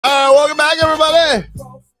Welcome back, everybody.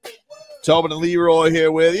 Tobin and Leroy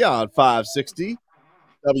here with you on 560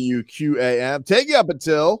 WQAM. Take you up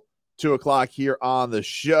until 2 o'clock here on the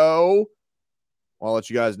show. I'll let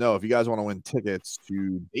you guys know if you guys want to win tickets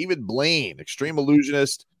to David Blaine, extreme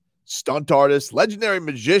illusionist, stunt artist, legendary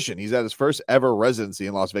magician. He's at his first ever residency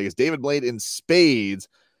in Las Vegas. David Blaine in spades,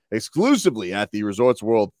 exclusively at the Resorts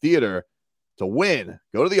World Theater. To win,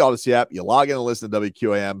 go to the Odyssey app. You log in and listen to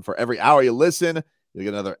WQAM. For every hour you listen, you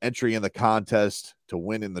get another entry in the contest to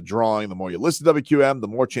win in the drawing. The more you listen to WQAM, the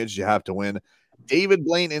more chances you have to win. David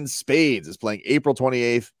Blaine in spades is playing April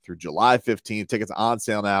 28th through July 15th. Tickets on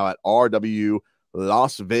sale now at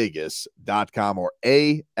rwlasvegas.com or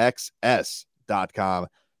axs.com.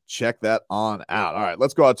 Check that on out. All right,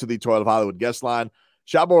 let's go out to the Toyota of Hollywood guest line.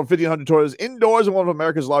 Shop over 1,500 Toyotas indoors in one of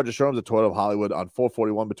America's largest showrooms, the Toyota of Hollywood on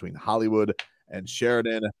 441 between Hollywood and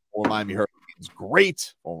Sheridan. Or Miami Hurricanes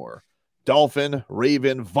great, or Dolphin,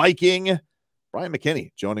 Raven, Viking. Brian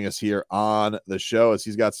McKinnie joining us here on the show as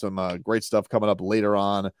he's got some great stuff coming up later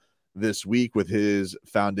on this week with his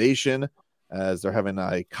foundation as they're having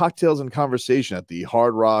a cocktails and conversation at the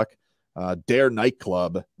Hard Rock Dare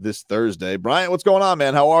nightclub this Thursday. Bryant, what's going on,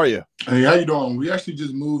 man? How are you? Hey, how you doing? We actually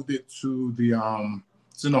just moved it to the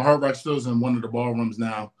it's in the Hard Rock Stills in one of the ballrooms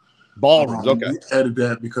now. Ballrooms, okay. We added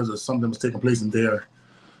that because of something that was taking place in there.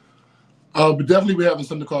 But definitely we're having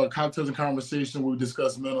something called Cocktails and Conversation where we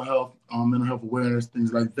discuss mental health awareness,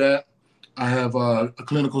 things like that. I have a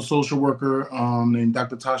clinical social worker named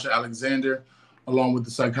Dr. Tasha Alexander, along with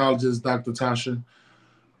the psychologist, Dr. Tasha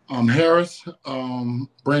Harris,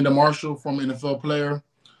 Brandon Marshall, former NFL player,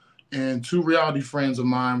 and two reality friends of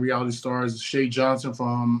mine, reality stars, Shay Johnson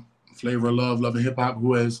from Flavor of Love, Love and Hip Hop,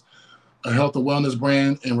 who has a health and wellness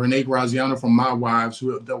brand, and Renee Graziano from My Wives,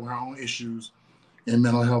 who have dealt with her own issues in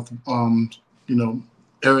mental health,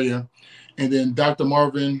 area. And then Dr.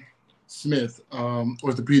 Marvin Smith,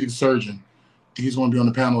 orthopedic surgeon. He's going to be on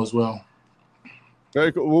the panel as well.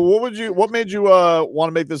 Very cool. Well, what made you want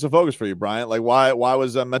to make this a focus for you, Bryant? Like, why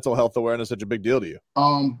was mental health awareness such a big deal to you?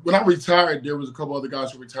 When I retired, there was a couple other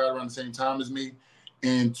guys who retired around the same time as me,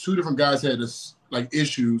 and two different guys had this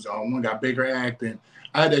issues. One got Baker Act, and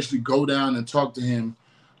I had to actually go down and talk to him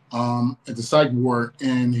at the psych ward,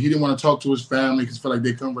 and he didn't want to talk to his family because he felt like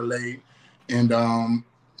they couldn't relate, and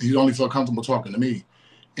he only felt comfortable talking to me.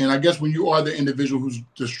 And I guess when you are the individual who's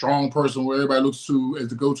the strong person, where everybody looks to as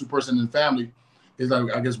the go-to person in the family, it's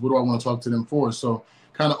like, I guess, what do I want to talk to them for? So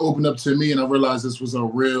kind of opened up to me, and I realized this was a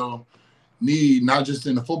real need, not just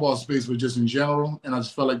in the football space, but just in general. And I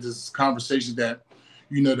just felt like this is conversation that,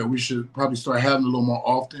 that we should probably start having a little more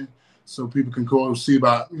often so people can go see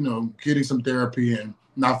about, getting some therapy and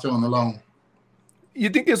not feeling alone. You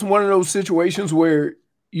think it's one of those situations where,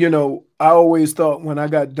 I always thought when I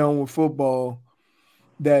got done with football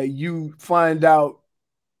that you find out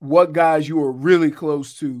what guys you are really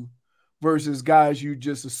close to versus guys you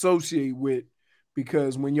just associate with,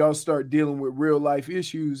 because when y'all start dealing with real life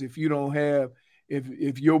issues, if you don't have,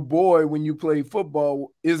 if your boy, when you play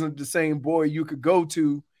football, isn't the same boy you could go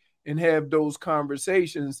to and have those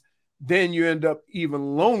conversations, then you end up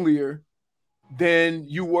even lonelier than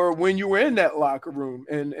you were when you were in that locker room.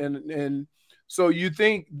 And so you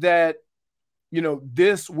think that,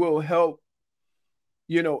 this will help,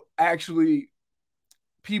 actually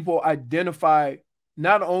people identify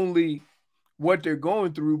not only what they're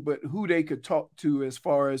going through, but who they could talk to as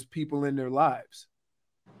far as people in their lives.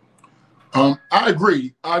 I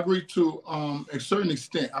agree. I agree to a certain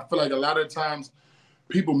extent. I feel like a lot of times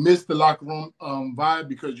people miss the locker room vibe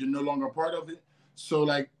because you're no longer a part of it. So,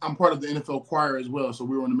 I'm part of the NFL choir as well. So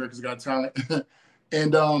we were on America's Got Talent.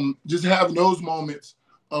 And just having those moments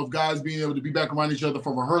of guys being able to be back around each other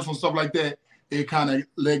for rehearsal and stuff like that, it kind of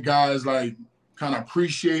let guys, kind of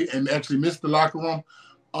appreciate and actually miss the locker room.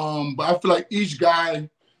 But I feel like each guy,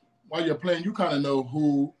 while you're playing, you kind of know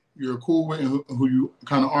who you're cool with and who you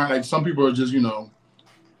kind of aren't. Like, some people are just,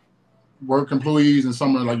 work employees, and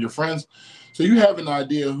some are your friends. So you have an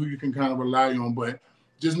idea who you can kind of rely on, but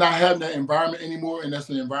just not having that environment anymore. And that's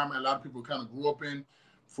an environment a lot of people kind of grew up in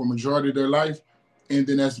for majority of their life. And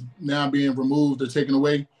then that's now being removed or taken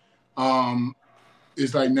away.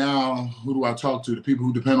 It's like, now who do I talk to? The people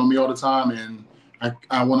who depend on me all the time. And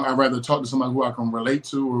I'd rather talk to somebody who I can relate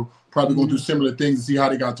to, or probably going through similar things and see how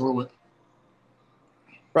they got through it.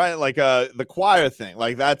 Right, the choir thing,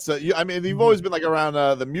 that's. You've always been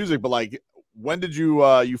around the music, but when did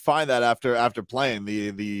you find that after playing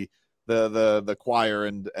the choir,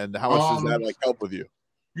 and how much does that help with you?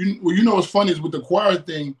 What's funny is with the choir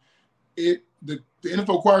thing, the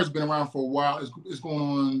NFL choir has been around for a while. It's going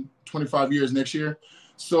on 25 years next year.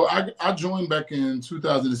 So I joined back in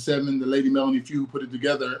 2007. The lady Melanie Few put it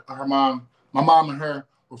together. My mom and her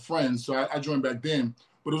were friends, so I joined back then.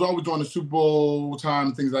 But it was always during the Super Bowl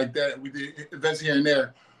time, things like that. We did events here and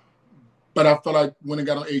there. But I felt like when it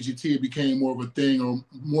got on AGT, it became more of a thing, or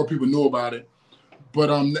more people knew about it.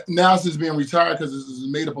 But now since being retired, because this is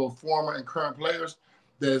made up of former and current players,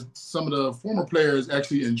 that some of the former players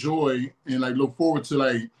actually enjoy and like look forward to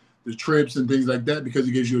like the trips and things like that, because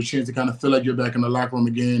it gives you a chance to kind of feel like you're back in the locker room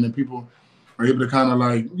again, and people are able to kind of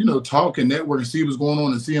like, you know, talk and network and see what's going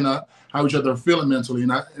on and seeing how each other are feeling mentally.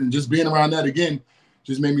 And just being around that again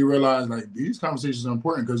just made me realize like these conversations are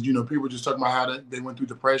important, because, you know, people just talking about how they went through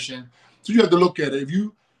depression. So you have to look at it.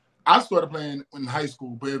 I started playing in high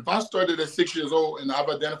school, but if I started at 6 years old and I've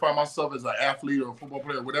identified myself as an athlete or a football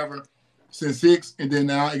player or whatever since 6, and then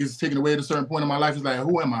now it gets taken away at a certain point in my life, it's like,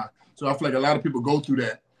 who am I? So I feel like a lot of people go through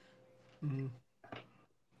that. Mm-hmm.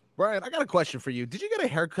 Brian, I got a question for you. Did you get a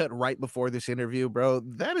haircut right before this interview, bro?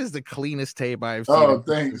 That is the cleanest tape I've seen. Oh,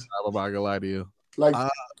 thanks. I'm not gonna lie to you. Like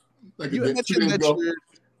you mentioned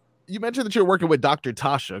that you're working with Dr.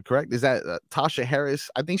 Tasha, correct? Is that Tasha Harris?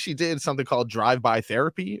 I think she did something called drive-by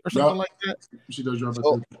therapy or something like that. She does drive-by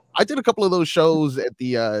therapy. I did a couple of those shows at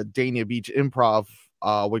the Dania Beach Improv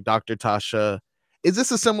with Dr. Tasha. Is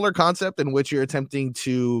this a similar concept in which you're attempting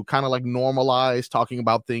to kind of like normalize talking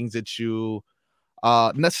about things that you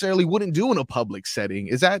necessarily wouldn't do in a public setting?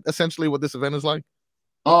 Is that essentially what this event is like?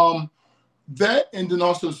 That, and then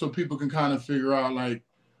also so people can kind of figure out like,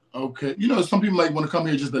 okay, you know, some people like want to come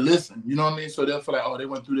here just to listen, you know what I mean? So they'll feel like, oh, they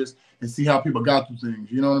went through this, and see how people got through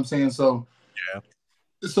things, you know what I'm saying? So yeah,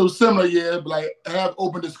 so similar, yeah, but like have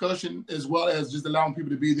open discussion as well as just allowing people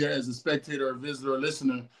to be there as a spectator, or visitor, or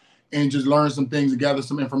listener, and just learn some things and gather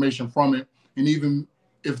some information from it. And even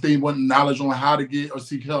if they want knowledge on how to get or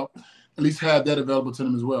seek help, at least have that available to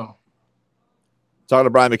them as well. Talking to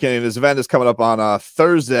Brian McKinnie. This event is coming up on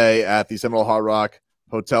Thursday at the Seminole Hard Rock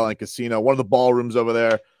Hotel and Casino, one of the ballrooms over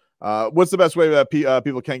there. What's the best way that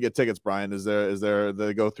people can get tickets, Brian? Is there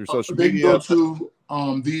they go through social media? They can go to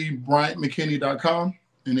thebryantmckinney.com,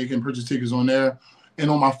 and they can purchase tickets on there. And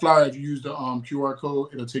on my flyer, if you use the QR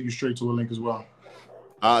code, it'll take you straight to a link as well.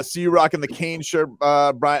 See you rocking the Cane shirt,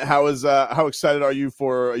 Bryant. How excited are you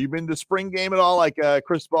for? You been to spring game at all? Like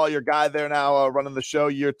Cristobal, your guy there now, running the show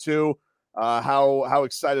year 2. How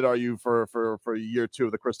excited are you for year 2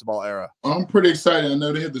 of the Cristobal era? I'm pretty excited. I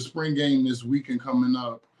know they have the spring game this weekend coming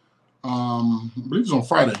up. I believe it's on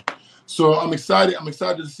Friday. So I'm excited. I'm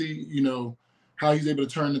excited to see, you know, how he's able to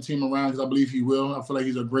turn the team around, because I believe he will. I feel like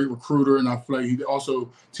he's a great recruiter, and I feel like he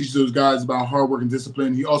also teaches those guys about hard work and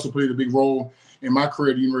discipline. He also played a big role in my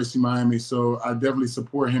career at the University of Miami, so I definitely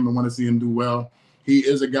support him and want to see him do well. He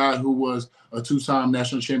is a guy who was a 2-time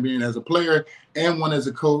national champion as a player and one as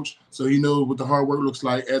a coach, so he knows what the hard work looks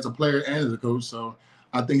like as a player and as a coach. So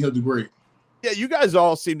I think he'll do great. Yeah, you guys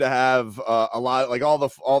all seem to have a lot, like all the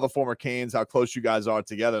former Canes, how close you guys are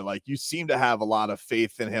together. Like you seem to have a lot of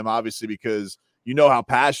faith in him, obviously, because you know how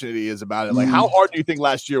passionate he is about it. Like how hard do you think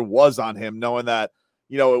last year was on him, knowing that,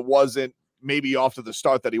 you know, it wasn't maybe off to the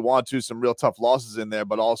start that he wanted to, some real tough losses in there,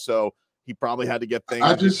 but also he probably had to get things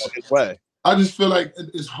his way. I just feel like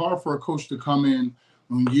it's hard for a coach to come in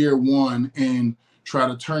on year 1 and try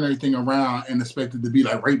to turn everything around and expect it to be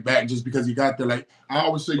like right back just because he got there. Like I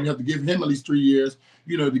always say, you have to give him at least 3 years,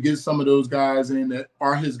 you know, to get some of those guys in that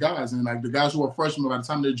are his guys. And like the guys who are freshmen, by the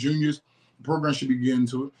time they're juniors, the program should be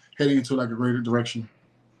heading into like a greater direction.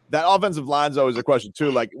 That offensive line's always a question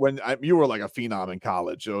too. Like when you were like a phenom in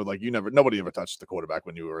college, so like nobody ever touched the quarterback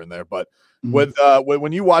when you were in there. But when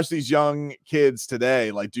you watch these young kids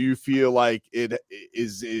today, like, do you feel like it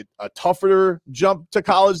a tougher jump to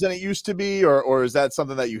college than it used to be, or is that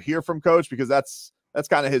something that you hear from Coach, because that's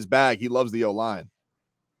kind of his bag? He loves the O-line.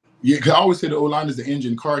 Yeah, because I always say the O-line is the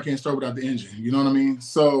engine. Car can't start without the engine. You know what I mean?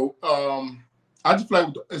 So I just feel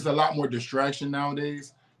like it's a lot more distraction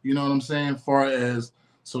nowadays. You know what I'm saying? Far as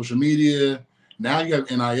social media, now you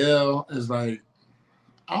have NIL. It's like,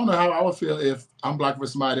 I don't know how I would feel if I'm blocking for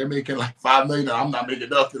somebody, they're making like $5 million, and I'm not making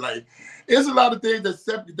nothing. Like, it's a lot of things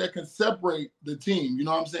that can separate the team. You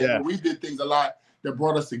know what I'm saying? Yeah. But we did things a lot that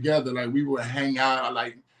brought us together. Like we would hang out.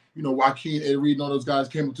 Like, you know, Joaquin, Ed Reed, and all those guys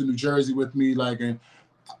came up to New Jersey with me. Like, and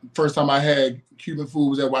first time I had Cuban food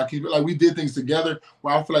was at Joaquin. Like we did things together.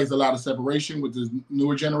 Where I feel like there's a lot of separation with the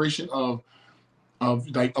newer generation of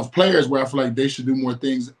players, where I feel like they should do more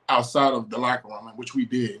things outside of the locker room, which we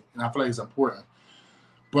did, and I feel like it's important.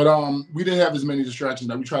 But we didn't have as many distractions.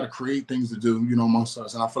 Like we try to create things to do, you know, amongst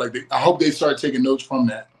us, and I feel like I hope they start taking notes from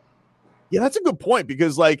that. Yeah, that's a good point,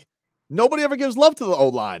 because like nobody ever gives love to the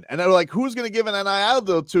O-line, and they're like, who's going to give an NIL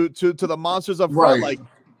deal to the monsters up front? Right. Like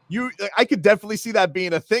I could definitely see that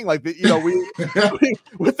being a thing. Like, we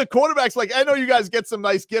with the quarterbacks, like, I know you guys get some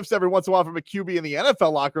nice gifts every once in a while from a QB in the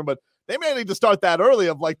NFL locker room, but they may need to start that early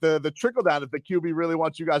of like the trickle down if the QB really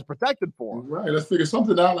wants you guys protected for him. Right. Let's figure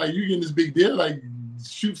something out. Like, you getting this big deal, like,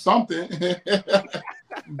 shoot something.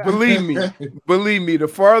 Believe me, the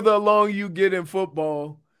farther along you get in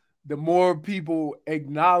football, the more people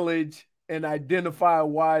acknowledge and identify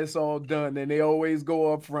why it's all done, and they always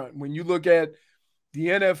go up front. When you look at the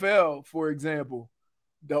NFL, for example,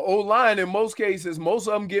 the O-line, in most cases, most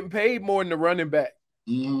of them getting paid more than the running back.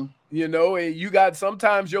 Mm-hmm. You know, and you got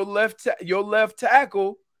sometimes your left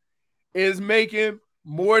tackle is making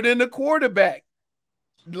more than the quarterback.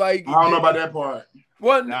 Like, I don't know about that part.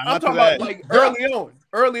 Well, I'm talking about like early on.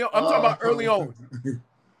 I'm talking about early on.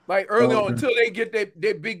 Like early on until they get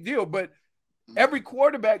their big deal. But every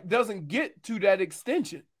quarterback doesn't get to that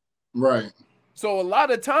extension. Right. So a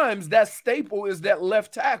lot of times that staple is that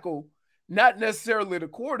left tackle, not necessarily the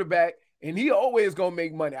quarterback, and he always gonna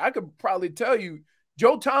make money. I could probably tell you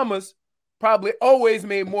Joe Thomas probably always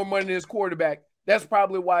made more money than his quarterback. That's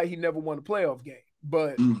probably why he never won a playoff game.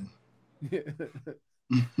 But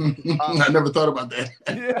I never thought about that.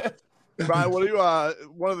 Yeah. Brian, what do you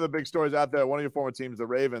one of the big stories out there, one of your former teams, the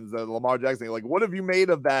Ravens, the Lamar Jackson, like, what have you made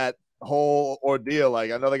of that whole ordeal?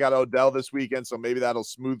 Like, I know they got Odell this weekend, so maybe that'll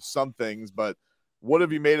smooth some things, but what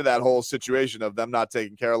have you made of that whole situation of them not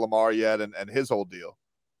taking care of Lamar yet and his whole deal?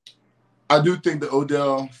 I do think the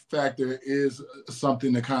Odell factor is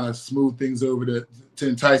something to kind of smooth things over to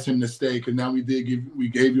entice him to stay, because now we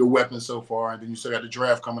gave you a weapon so far, and then you still got the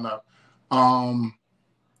draft coming up.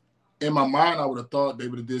 In my mind, I would have thought they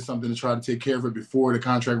would have did something to try to take care of it before the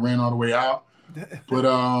contract ran all the way out. But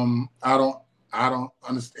I don't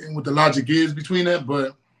understand what the logic is between that,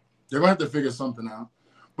 but they're gonna have to figure something out.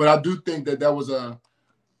 But I do think that was a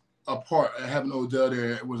part, having Odell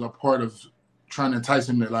there, it was a part of trying to entice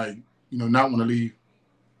him to, like, not want to leave.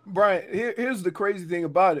 Brian, here's the crazy thing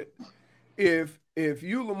about it. If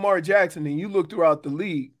you Lamar Jackson and you look throughout the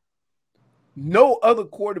league, no other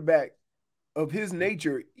quarterback of his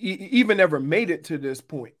nature even ever made it to this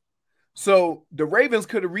point. So the Ravens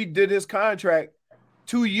could have redid his contract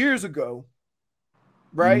 2 years ago,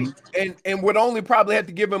 right? Mm-hmm. And would only probably have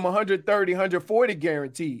to give him 130, 140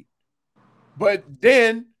 guaranteed. But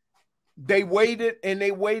then they waited and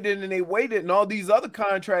they waited and they waited, and all these other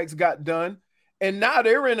contracts got done. And now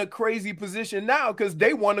they're in a crazy position now because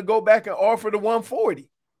they want to go back and offer the 140.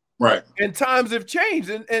 Right. And times have changed.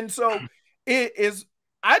 And so it is,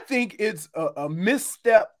 I think it's a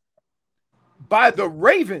misstep by the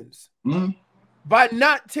Ravens by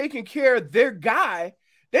not taking care of their guy.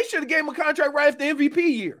 They should have gave him a contract right after the MVP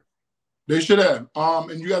year. They should have.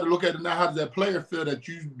 And you got to look at it now. How does that player feel that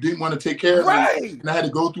you didn't want to take care of? Right. And I had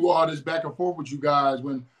to go through all this back and forth with you guys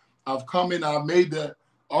when I've come in. I've made the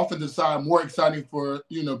offensive side more exciting for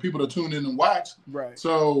people to tune in and watch. Right.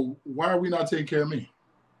 So why are we not taking care of me?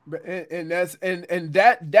 And that's and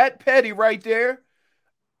that petty right there.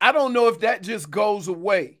 I don't know if that just goes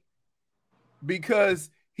away, because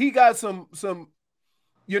he got some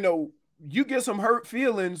you get some hurt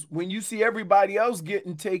feelings when you see everybody else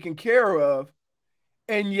getting taken care of,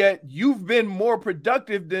 and yet you've been more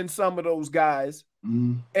productive than some of those guys,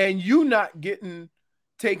 and you not getting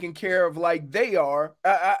taken care of like they are.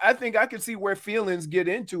 I think I can see where feelings get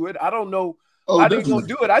into it. I don't know how they're going to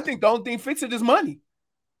do it. I think the only thing fix it is money.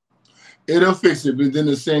 It'll fix it, but then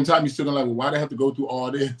at the same time, you're still gonna why do I have to go through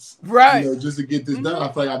all this? Right. Just to get this done.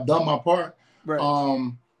 I feel like I've done my part. Right.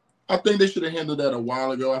 I think they should have handled that a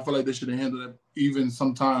while ago. I feel like they should have handled it even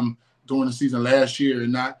sometime during the season last year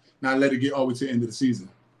and not let it get all the way to the end of the season.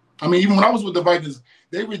 I mean, even when I was with the Vikings,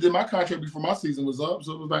 they redid my contract before my season was up.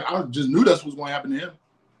 So it was like, I just knew that's what was going to happen to him.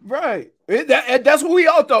 Right. That's what we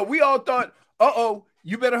all thought. We all thought,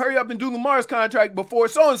 you better hurry up and do Lamar's contract before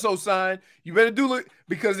so-and-so signed. You better do it,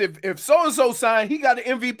 because if so-and-so signed, he got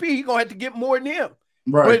an MVP, he's going to have to get more than him.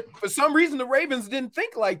 Right. But for some reason, the Ravens didn't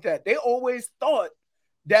think like that. They always thought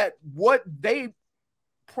that what they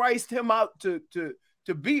priced him out to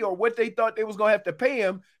be, or what they thought they was going to have to pay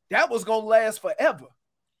him, that was going to last forever.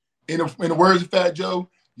 In the words of Fat Joe,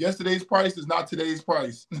 yesterday's price is not today's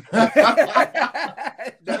price. That's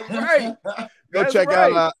right.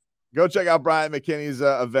 Go check out Bryant McKinnie's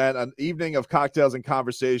event, an evening of cocktails and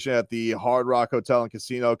conversation at the Hard Rock Hotel and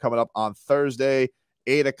Casino, coming up on Thursday,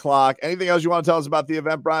 8:00. Anything else you want to tell us about the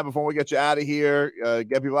event, Brian, before we get you out of here?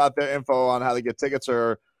 Get people out there info on how to get tickets,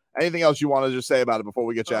 or anything else you want to just say about it before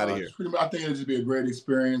we get you out of here? I think it'll just be a great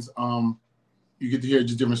experience. You get to hear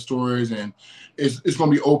just different stories, and it's going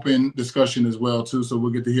to be open discussion as well too. So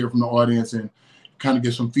we'll get to hear from the audience and kind of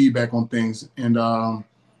get some feedback on things. And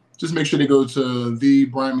just make sure they go to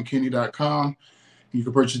thebryantmckinney.com. You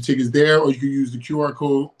can purchase tickets there, or you can use the QR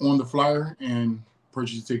code on the flyer and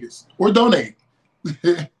purchase tickets or donate.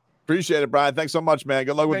 Appreciate it, Brian. Thanks so much, man.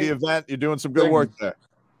 Good luck with the event. You're doing some good work there.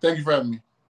 Thank you for having me.